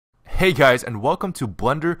Hey guys, and welcome to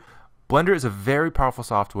Blender. Blender is a very powerful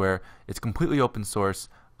software. It's completely open source.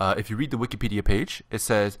 If you read the Wikipedia page, it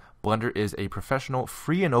says Blender is a professional,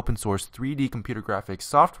 free and open source 3D computer graphics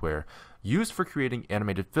software used for creating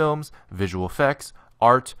animated films, visual effects,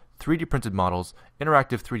 art, 3D printed models,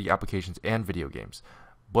 interactive 3D applications, and video games.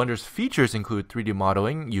 Blender's features include 3D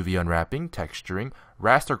modeling, UV unwrapping, texturing,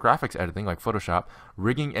 raster graphics editing like Photoshop,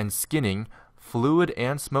 rigging and skinning, fluid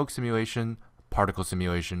and smoke simulation, particle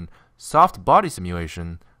simulation, soft body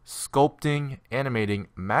simulation, sculpting, animating,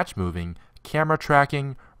 match moving, camera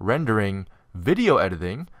tracking, rendering, video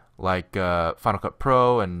editing like Final Cut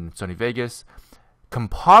Pro and Sony Vegas,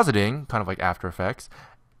 compositing, kind of like After Effects,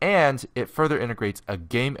 and it further integrates a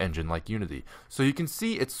game engine like Unity. So you can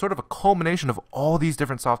see it's sort of a culmination of all these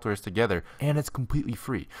different softwares together, and it's completely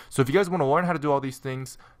free. So if you guys want to learn how to do all these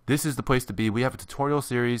things, this is the place to be. We have a tutorial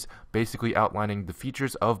series basically outlining the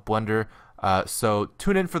features of Blender. So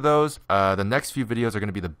tune in for those. The next few videos are going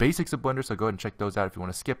to be the basics of Blender, so go ahead and check those out if you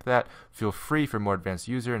want to skip that. Feel free if you're a more advanced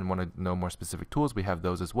user and want to know more specific tools, we have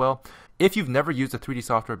those as well. If you've never used a 3D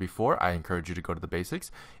software before, I encourage you to go to the basics.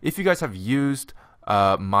 If you guys have used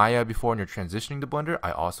Maya before and you're transitioning to Blender,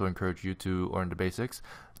 I also encourage you to learn the basics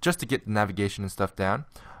just to get the navigation and stuff down.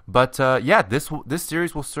 But yeah, this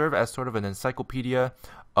series will serve as sort of an encyclopedia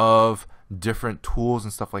of different tools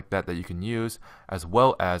and stuff like that that you can use, as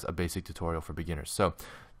well as a basic tutorial for beginners. So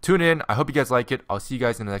tune in. I hope you guys like it. I'll see you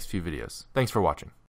guys in the next few videos. Thanks for watching.